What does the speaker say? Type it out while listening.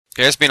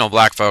Okay, it's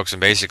BEANOBLACK, folks, and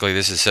basically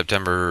this is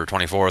September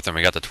 24th, and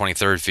we got the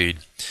 23rd feed.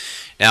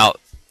 Now,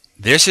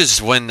 this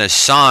is when the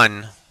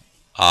sun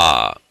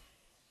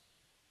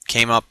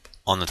came up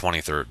on the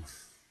 23rd.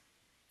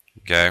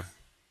 Okay?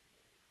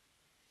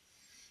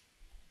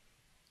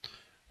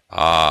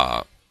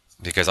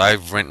 Because I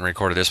went and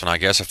recorded this one. I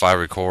guess if I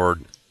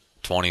record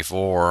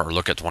 24 or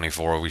look at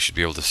 24, we should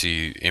be able to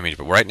see image.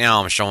 But right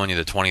now I'm showing you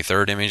the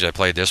 23rd image. I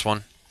played this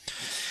one.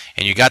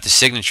 And you got the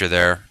signature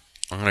there.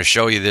 I'm going to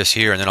show you this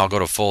here, and then I'll go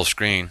to full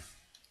screen.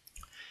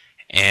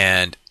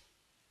 And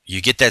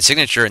you get that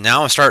signature, and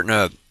now I'm starting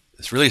to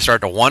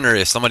wonder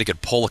if somebody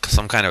could pull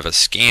some kind of a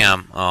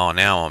scam. Oh,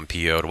 now I'm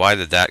PO'd. Why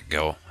did that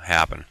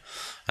happen?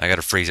 I got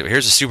to freeze it.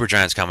 Here's the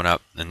supergiants coming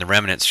up, and the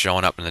remnants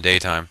showing up in the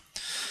daytime.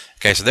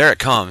 Okay, so there it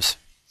comes.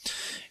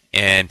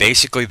 And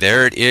basically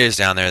there it is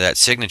down there, that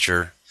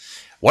signature.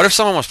 What if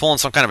someone was pulling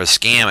some kind of a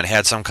scam and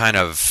had some kind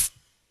of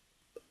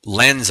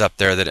lens up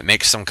there that it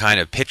makes some kind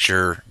of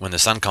picture when the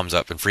sun comes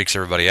up and freaks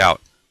everybody out?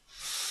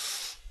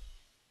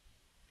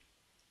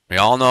 We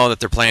all know that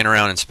they're playing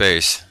around in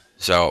space.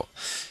 So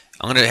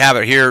I'm going to have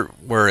it here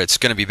where it's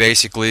going to be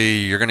basically,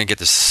 you're going to get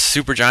the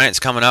supergiants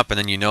coming up, and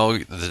then you know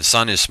the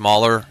sun is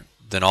smaller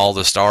than all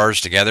the stars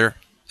together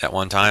at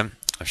one time.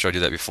 I've showed you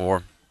that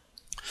before.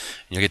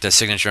 You'll get that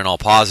signature, and I'll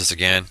pause this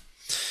again.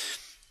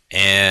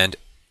 And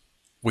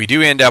we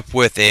do end up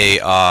with a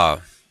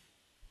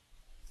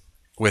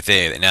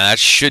now that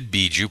should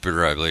be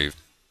Jupiter, I believe.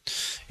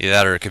 Either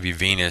that or it could be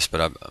Venus,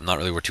 but I'm not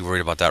really too worried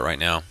about that right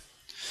now.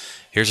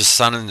 Here's the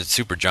sun and the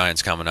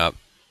supergiants coming up.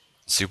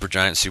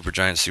 Supergiants,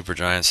 supergiants,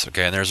 supergiants.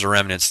 Okay, and there's the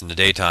remnants in the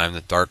daytime,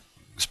 the dark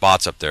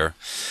spots up there.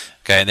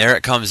 Okay, and there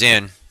it comes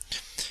in.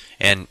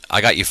 And I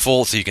got you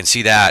full so you can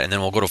see that, and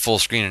then we'll go to full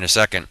screen in a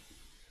second.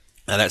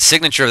 Now that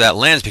signature of that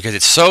lens, because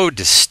it's so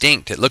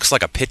distinct, it looks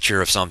like a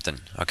picture of something,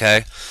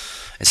 okay?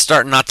 It's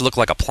starting not to look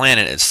like a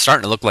planet. It's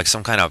starting to look like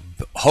some kind of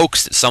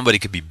hoax that somebody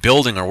could be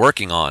building or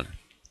working on,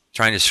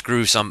 trying to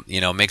screw some,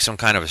 make some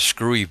kind of a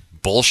screwy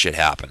bullshit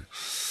happen,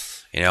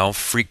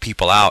 freak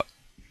people out.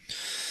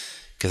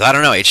 Because I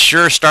don't know, it's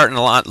sure starting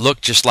to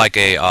look just like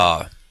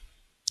a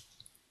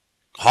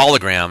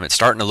hologram. It's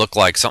starting to look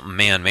like something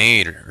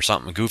man-made or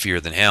something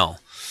goofier than hell.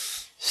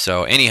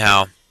 So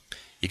anyhow,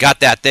 you got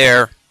that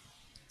there.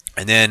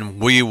 And then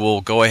we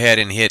will go ahead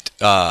and hit,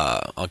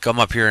 I'll come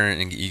up here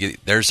and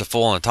there's the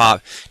full on the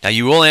top. Now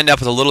you will end up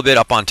with a little bit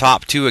up on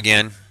top too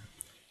again.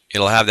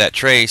 It'll have that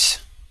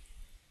trace.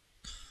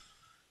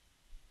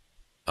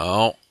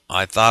 Oh,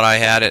 I thought I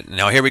had it.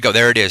 Now here we go.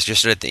 There it is,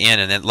 just at the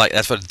end. And then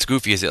that's what it's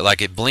goofy, is it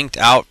like it blinked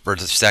out for a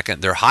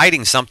second. They're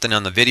hiding something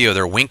on the video.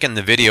 They're winking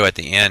the video at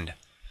the end.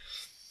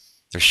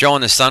 They're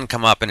showing the sun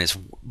come up, and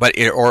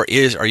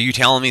are you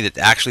telling me that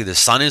actually the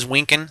sun is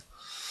winking?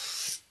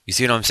 You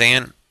see what I'm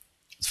saying?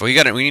 So we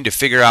need to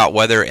figure out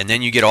whether, and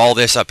then you get all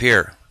this up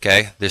here,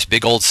 okay? This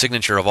big old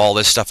signature of all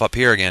this stuff up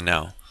here again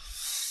now,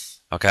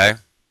 okay?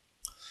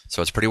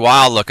 So it's pretty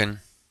wild looking.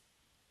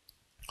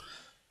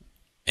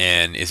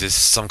 And is this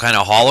some kind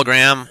of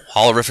hologram,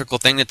 holorifical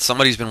thing that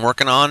somebody's been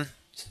working on?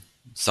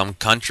 Some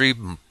country,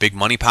 big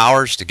money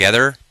powers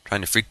together, trying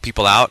to freak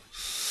people out.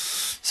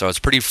 So it's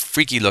pretty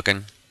freaky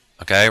looking,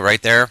 okay,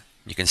 right there.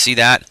 You can see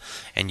that.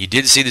 And you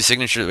did see the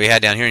signature that we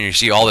had down here, and you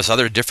see all this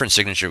other different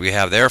signature we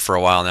have there for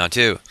a while now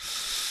too.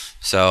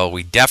 So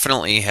we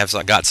definitely have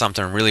got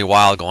something really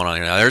wild going on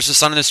here. Now there's the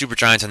sun and the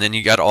supergiants, and then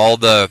you got all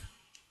the,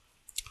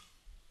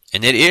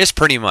 and it is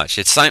pretty much,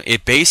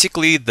 it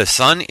basically, the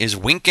sun is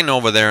winking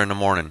over there in the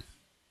morning.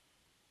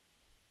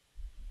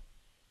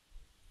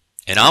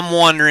 And I'm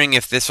wondering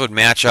if this would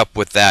match up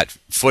with that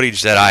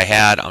footage that I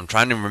had. I'm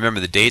trying to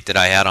remember the date that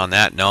I had on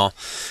that. No,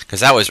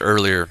 because that was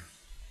earlier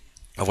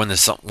of when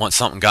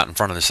something got in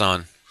front of the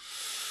sun.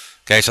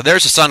 Okay, so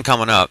there's the sun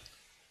coming up.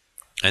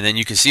 And then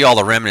you can see all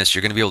the remnants.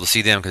 You're going to be able to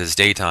see them because it's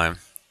daytime.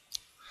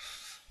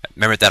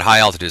 Remember, at that high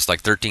altitude, it's like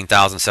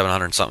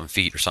 13,700 something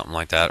feet or something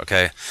like that.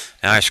 Okay,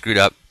 now I screwed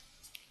up.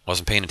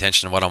 Wasn't paying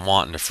attention to what I'm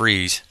wanting to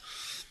freeze.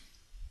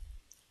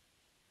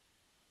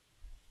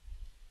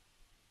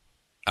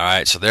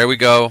 Alright, so there we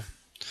go.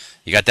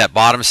 You got that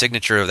bottom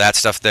signature of that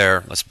stuff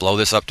there. Let's blow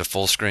this up to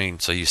full screen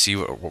so you see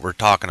what we're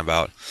talking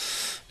about.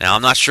 Now,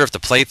 I'm not sure if the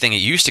play thing, it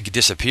used to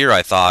disappear,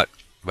 I thought,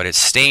 but it's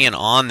staying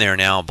on there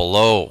now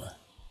below.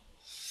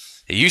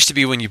 It used to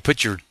be when you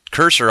put your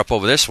cursor up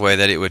over this way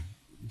that it would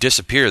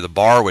disappear. The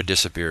bar would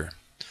disappear.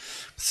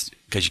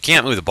 Because you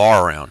can't move the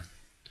bar around.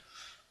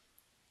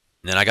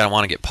 And then I gotta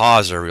want to get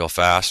pause there real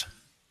fast.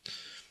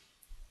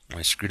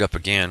 I screwed up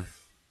again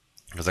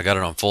because I got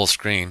it on full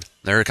screen.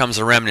 There comes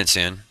the remnants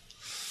in. And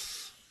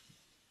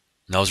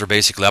those are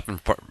basically up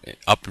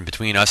in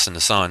between us and the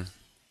sun.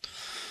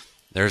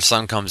 There the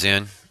sun comes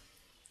in.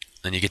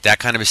 Then you get that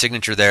kind of a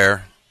signature there.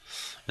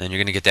 And then you're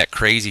going to get that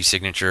crazy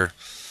signature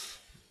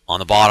on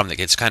the bottom that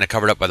gets kind of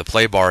covered up by the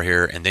play bar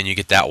here. And then you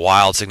get that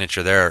wild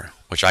signature there,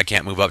 which I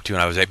can't move up to,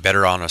 and I was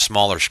better on a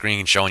smaller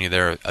screen showing you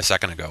there a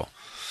second ago.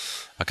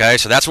 Okay,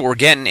 so that's what we're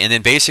getting. And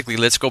then basically,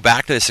 let's go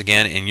back to this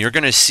again, and you're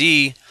going to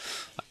see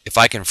if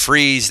I can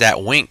freeze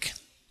that wink,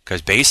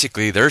 because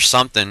basically there's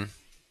something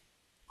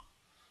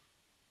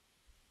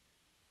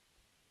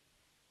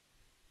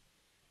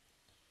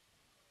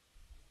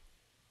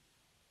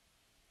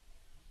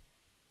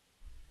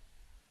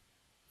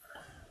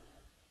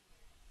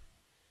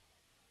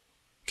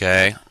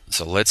Okay,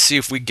 so let's see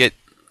if we get.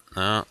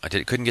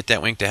 Couldn't get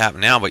that wink to happen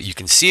now, but you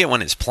can see it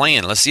when it's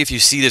playing. Let's see if you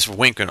see this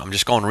wink. I'm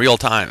just going real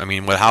time. I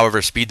mean, with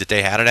however speed that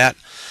they had it at.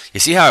 You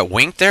see how it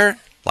winked there?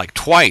 Like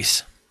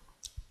twice.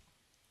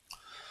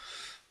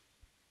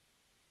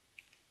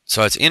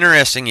 So it's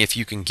interesting if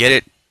you can get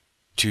it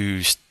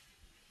to,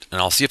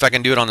 and I'll see if I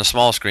can do it on the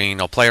small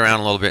screen. I'll play around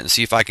a little bit and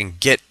see if I can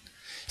get,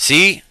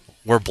 see,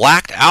 we're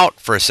blacked out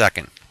for a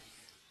second.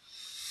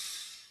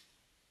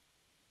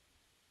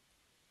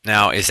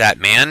 Now, is that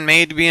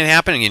man-made being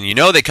happening? And you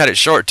know they cut it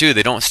short, too.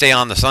 They don't stay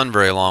on the sun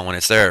very long when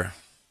it's there.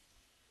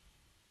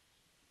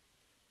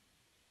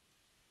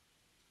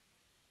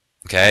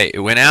 Okay,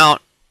 it went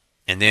out,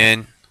 and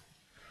then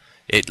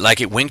it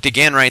winked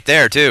again right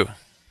there, too.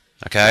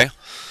 Okay,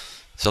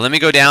 so let me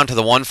go down to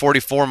the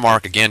 144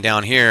 mark again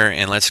down here,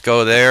 and let's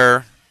go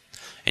there.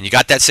 And you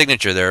got that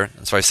signature there.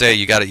 That's why I say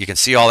you got it. You can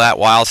see all that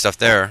wild stuff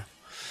there.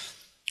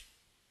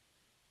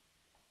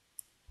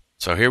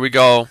 So here we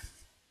go.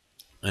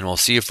 And we'll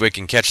see if we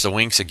can catch the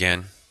winks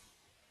again.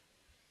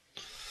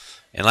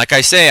 And like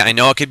I say, I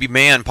know it could be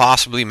man,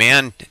 possibly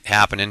man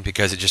happening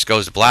because it just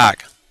goes to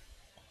black.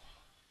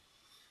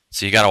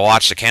 So you got to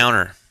watch the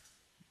counter.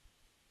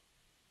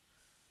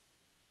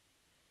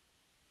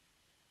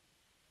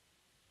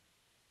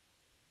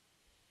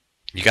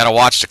 You got to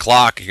watch the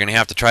clock. You're going to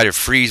have to try to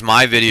freeze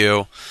my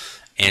video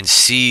and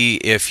see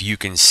if you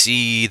can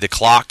see the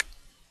clock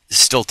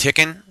still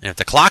ticking. And if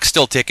the clock's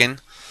still ticking,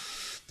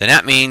 then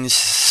that means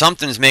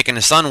something's making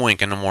the sun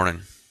wink in the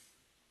morning.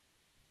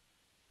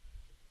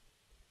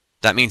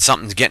 That means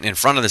something's getting in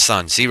front of the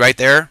sun. See right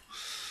there?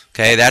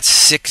 Okay, that's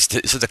 6.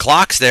 So the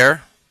clock's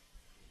there.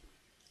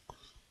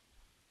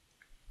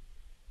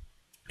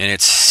 And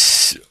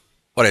it's,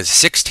 what is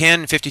it,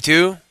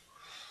 6:10:52?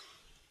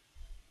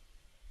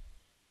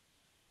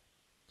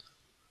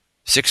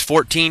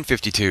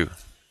 6:14:52.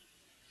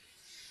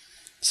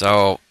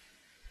 So,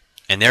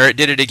 and there it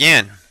did it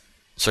again.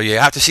 So you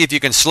have to see if you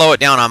can slow it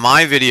down on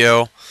my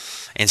video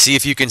and see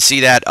if you can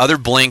see that other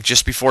blink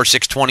just before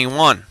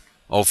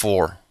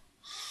 6:21:04.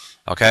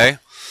 Okay?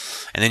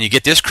 And then you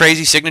get this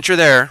crazy signature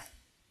there.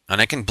 And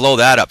I can blow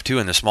that up too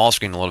in the small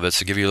screen a little bit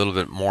to give you a little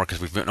bit more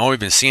because we've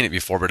been seeing it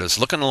before, but it's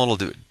looking a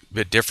little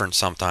bit different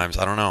sometimes.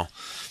 I don't know.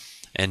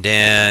 And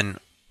then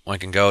I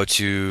can go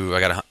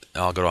to,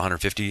 I'll go to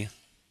 150.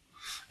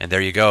 And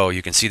there you go.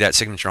 You can see that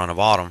signature on the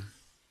bottom.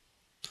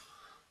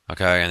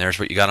 Okay, and there's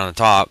what you got on the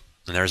top.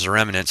 And there's the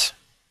remnants.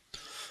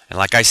 And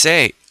like I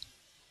say,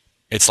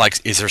 it's like,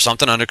 is there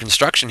something under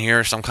construction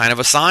here? Some kind of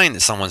a sign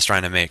that someone's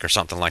trying to make or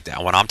something like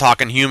that. When I'm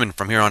talking human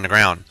from here on the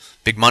ground.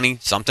 Big money,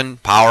 something,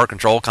 power,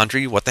 control,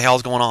 country. What the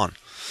hell's going on?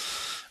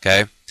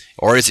 Okay?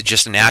 Or is it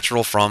just a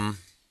natural from,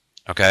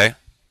 okay?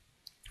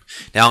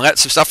 Now, I got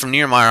some stuff from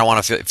NEUMAYER I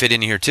want to fit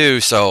in here too.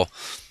 So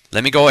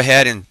let me go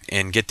ahead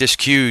and get this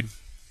queued.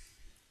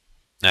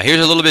 Now,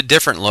 here's a little bit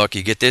different look.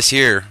 You get this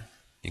here.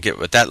 You get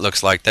what that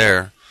looks like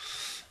there.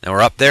 Now,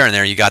 we're up there and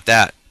there. You got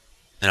that.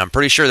 And I'm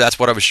pretty sure that's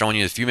what I was showing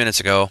you a few minutes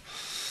ago.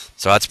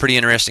 So that's pretty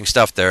interesting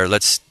stuff there.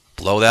 Let's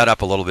blow that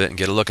up a little bit and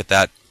get a look at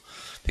that.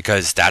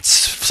 Because that's,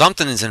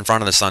 something is in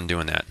front of the sun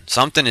doing that.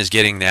 Something is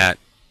getting that,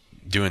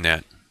 doing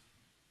that.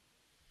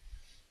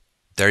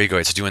 There you go.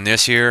 It's doing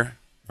this here.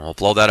 We'll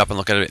blow that up and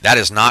look at it. That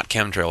is not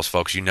chemtrails,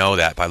 folks. You know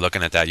that by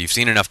looking at that. You've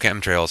seen enough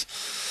chemtrails.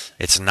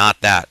 It's not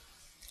that.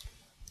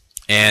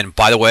 And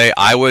by the way,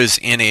 I was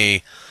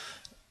in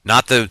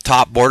not the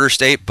top border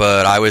state,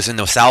 but I was in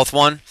the south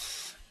one.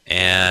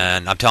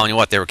 And I'm telling you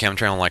what, they were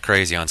chemtrailing like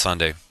crazy on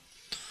Sunday.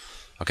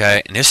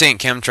 Okay, and this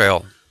ain't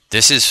chemtrail.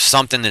 This is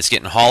something that's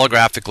getting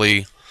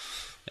holographically,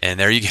 and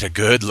there you get a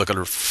good look at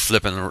her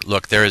flipping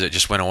look. There it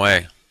just went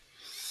away.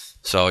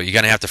 So you're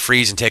going to have to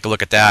freeze and take a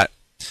look at that.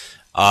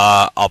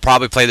 I'll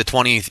probably play the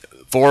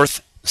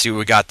 24th, see what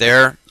we got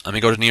there. Let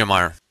me go to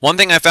NEUMAYER. One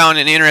thing I found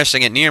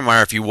interesting at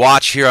NEUMAYER, if you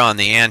watch here on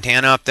the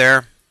antenna up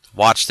there,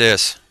 watch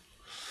this.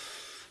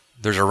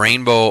 There's a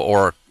rainbow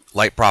or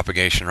light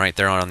propagation right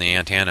there on the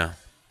antenna.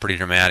 Pretty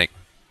dramatic.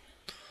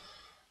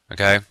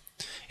 Okay?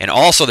 And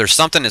also there's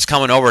something that's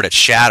coming over that's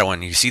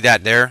shadowing. You see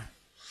that there?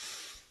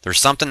 There's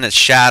something that's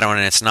shadowing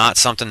and it's not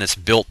something that's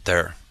built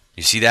there.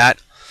 You see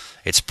that?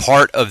 It's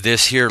part of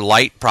this here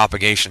light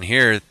propagation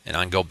here. And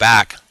I can go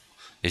back.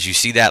 As you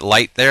see that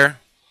light there?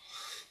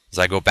 As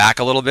I go back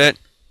a little bit.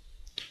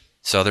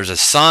 So there's a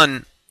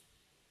sun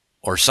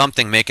or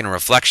something making a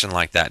reflection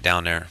like that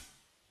down there.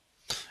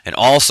 And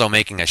also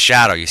making a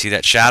shadow. You see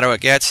that shadow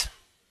it gets?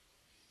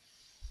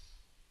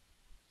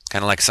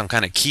 Kind of like some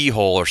kind of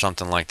keyhole or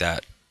something like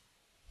that.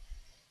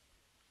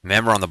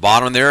 Remember on the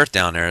bottom of the earth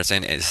down there, this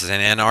is in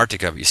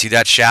Antarctica. You see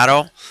that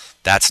shadow?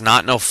 That's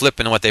not no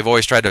flipping what they've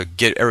always tried to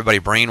get everybody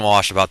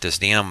brainwashed about this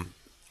damn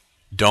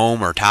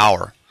dome or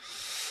tower.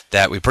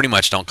 That we pretty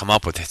much don't come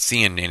up with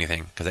seeing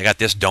anything. Because they got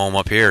this dome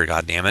up here,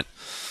 god damn it.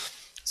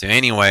 So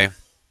anyway,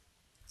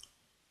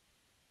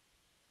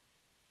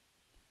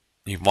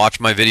 you can watch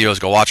my videos,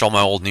 go watch all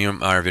my old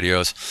NEUMAYER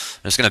videos.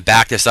 I'm just going to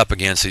back this up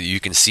again so that you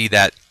can see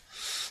that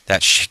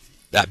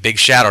big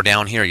shadow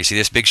down here. You see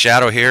this big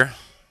shadow here?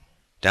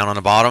 Down on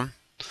the bottom?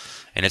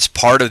 and it's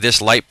part of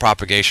this light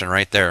propagation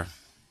right there.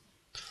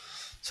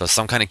 So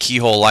some kind of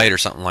keyhole light or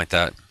something like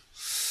that.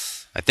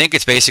 I think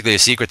it's basically a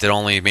secret that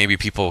only maybe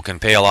people can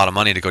pay a lot of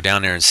money to go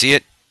down there and see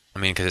it. I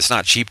mean, because it's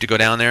not cheap to go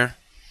down there,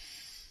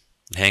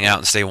 hang out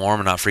and stay warm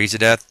and not freeze to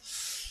death.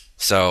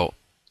 So,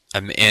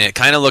 and it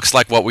kind of looks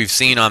like what we've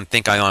seen on,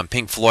 on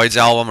Pink Floyd's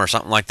album or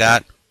something like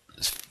that.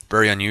 It's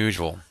very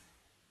unusual.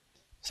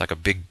 It's like a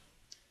big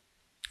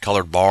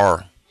colored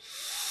bar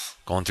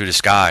going through the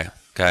sky.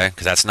 Okay,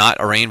 because that's not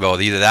a rainbow.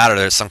 Either that or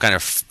there's some kind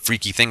of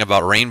freaky thing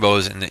about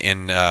rainbows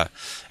in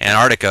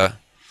Antarctica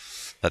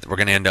that we're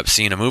going to end up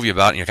seeing a movie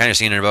about, and you're kind of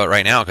seeing it about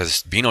right now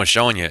because Beano's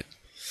showing you it.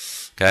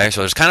 Okay,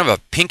 so there's kind of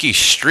a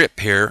pinkish strip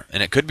here,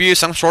 and it could be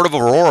some sort of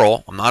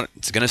auroral. I'm not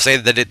going to say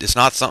that it's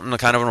not something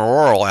kind of an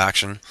auroral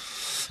action,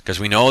 because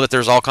we know that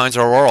there's all kinds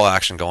of auroral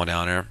action going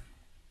down there.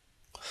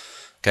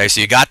 Okay, so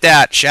you got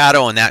that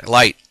shadow and that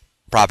light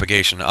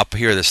propagation up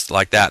here, this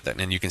like that,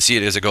 and you can see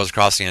it as it goes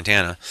across the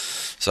antenna.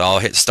 So I'll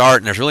hit start,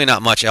 and there's really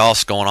not much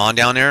else going on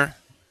down there,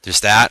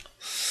 just that.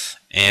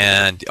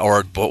 And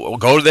or we'll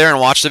go there and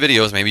watch the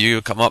videos. Maybe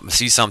you come up and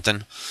see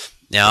something.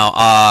 Now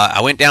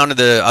I went down to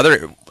the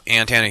other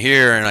antenna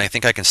here, and I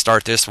think I can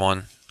start this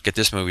one, get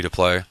this movie to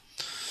play.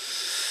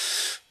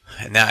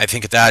 And that, I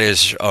think that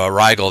is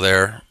Rigel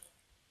there,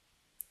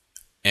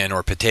 and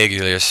or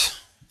Patagius,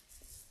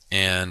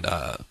 and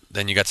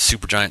then you got the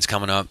supergiants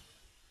coming up.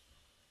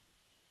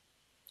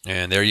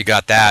 And there you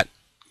got that.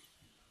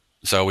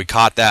 So we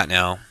caught that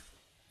now.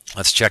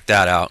 Let's check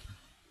that out.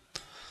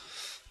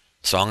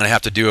 So I'm going to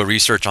have to do a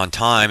research on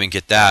time and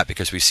get that,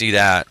 because we see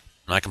that,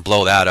 and I can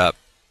blow that up.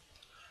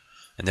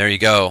 And there you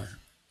go.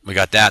 We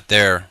got that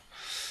there.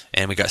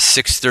 And we got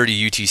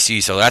 6:30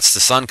 UTC. So that's the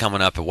sun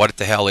coming up. But what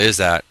the hell is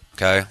that?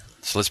 Okay.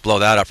 So let's blow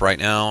that up right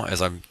now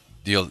as I'm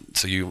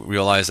so you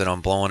realize that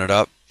I'm blowing it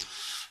up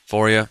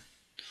for you.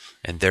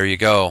 And there you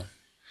go.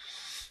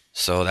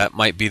 So that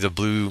might be the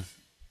blue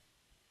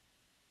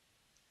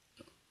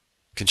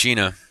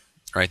Conchina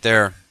right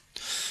there.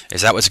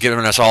 Is that what's giving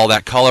us all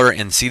that color?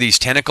 And see these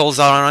tentacles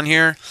on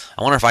here?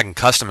 I wonder if I can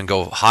custom and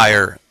go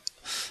higher.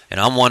 And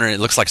I'm wondering, it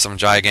looks like some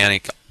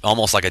gigantic,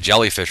 almost like a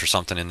jellyfish or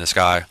something in the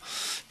sky.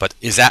 But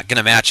is that going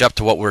to match up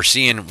to what we're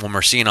seeing when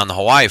we're seeing on the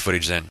Hawaii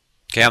footage then?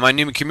 Okay, on my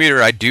new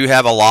computer, I do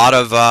have a lot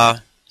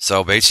of,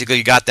 so basically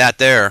you got that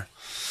there.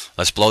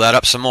 Let's blow that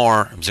up some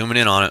more. I'm zooming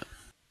in on it.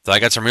 So I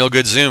got some real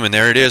good zoom, and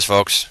there it is,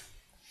 folks.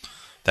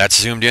 That's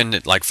zoomed in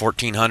at like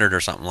 1400 or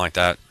something like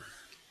that.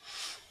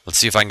 Let's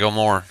see if I can go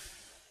more.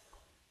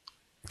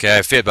 Okay,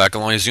 I fit, but I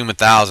can only zoom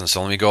 1000,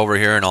 so let me go over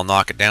here and I'll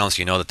knock it down so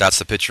you know that that's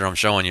the picture I'm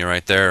showing you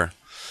right there.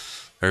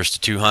 There's the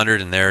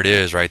 200, and there it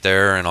is right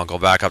there, and I'll go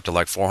back up to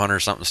like 400 or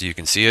something so you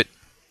can see it.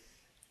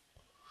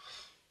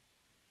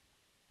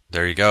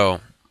 There you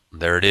go.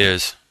 There it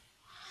is.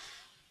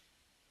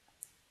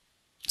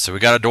 So we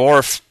got a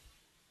dwarf,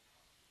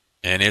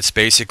 and it's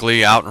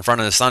basically out in front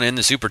of the sun in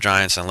the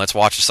supergiants, and let's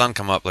watch the sun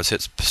come up. Let's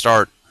hit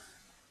start.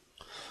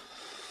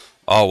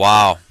 Oh,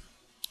 wow.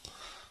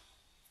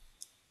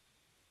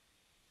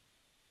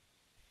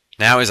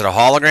 Now, is it a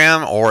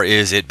hologram, or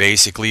is it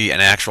basically an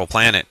actual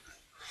planet?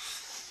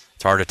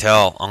 It's hard to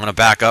tell. I'm going to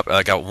back up.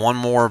 I got one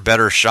more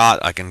better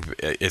shot.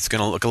 It's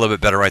going to look a little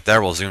bit better right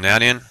there. We'll zoom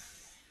that in.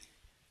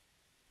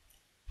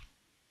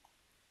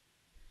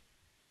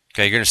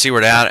 Okay, you're going to see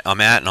where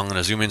I'm at, and I'm going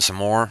to zoom in some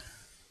more.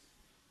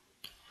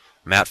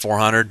 I'm at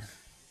 400.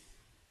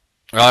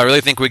 Well, I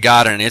really think we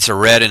got it, and it's a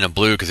red and a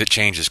blue because it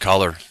changes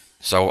color.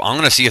 So I'm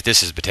going to see if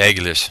this is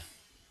Patagius.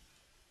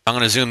 I'm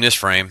going to zoom this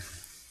frame.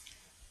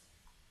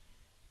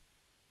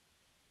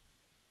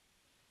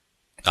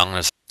 I'm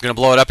going to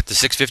blow it up at the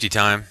 650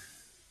 time.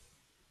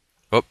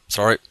 Oh,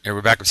 sorry. Here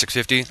we're back at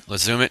 650.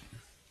 Let's zoom it.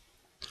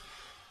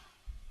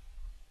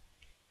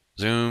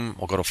 Zoom.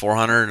 We'll go to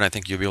 400, and I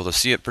think you'll be able to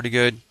see it pretty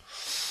good.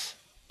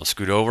 We'll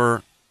scoot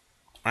over.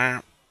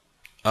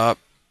 Up.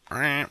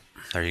 There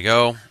you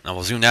go. Now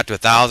we'll zoom that to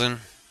 1000.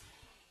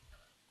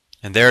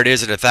 And there it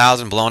is at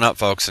 1000, blown up,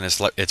 folks, and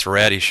it's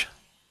reddish.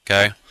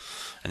 Okay.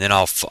 And then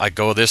I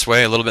go this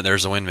way a little bit.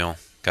 There's the windmill.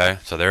 Okay.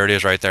 So there it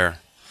is right there.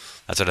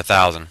 That's at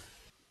 1000.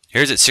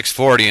 Here's at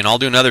 640, and I'll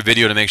do another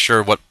video to make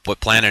sure what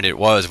planet it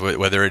was,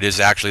 whether it is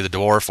actually the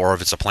dwarf or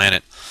if it's a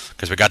planet,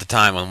 because we got the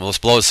time. Let's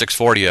blow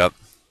 640 up.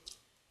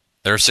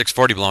 There's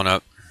 640 blown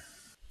up.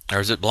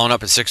 There's it blown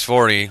up at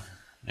 640,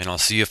 and I'll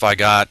see if I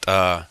got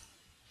the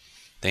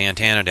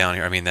antenna down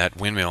here. I mean that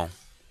windmill.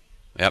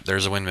 Yep,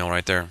 there's a windmill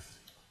right there.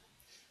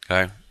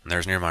 Okay, and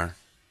there's NEUMAYER.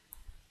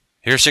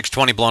 Here's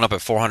 620 blown up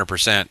at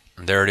 400%,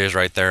 and there it is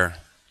right there.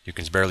 You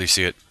can barely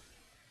see it.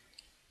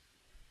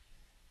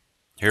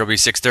 Here will be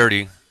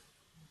 630.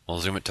 We'll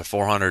zoom it to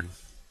 400.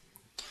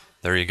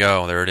 There you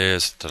go. There it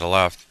is to the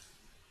left.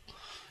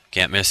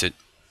 Can't miss it.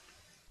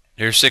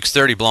 Here's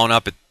 630 blown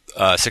up at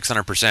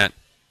 600%.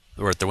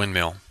 We're at the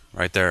windmill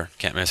right there.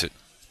 Can't miss it.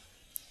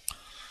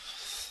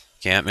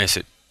 Can't miss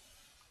it.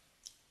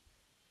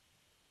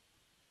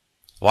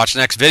 Watch the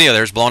next video.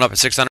 There's blown up at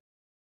 600.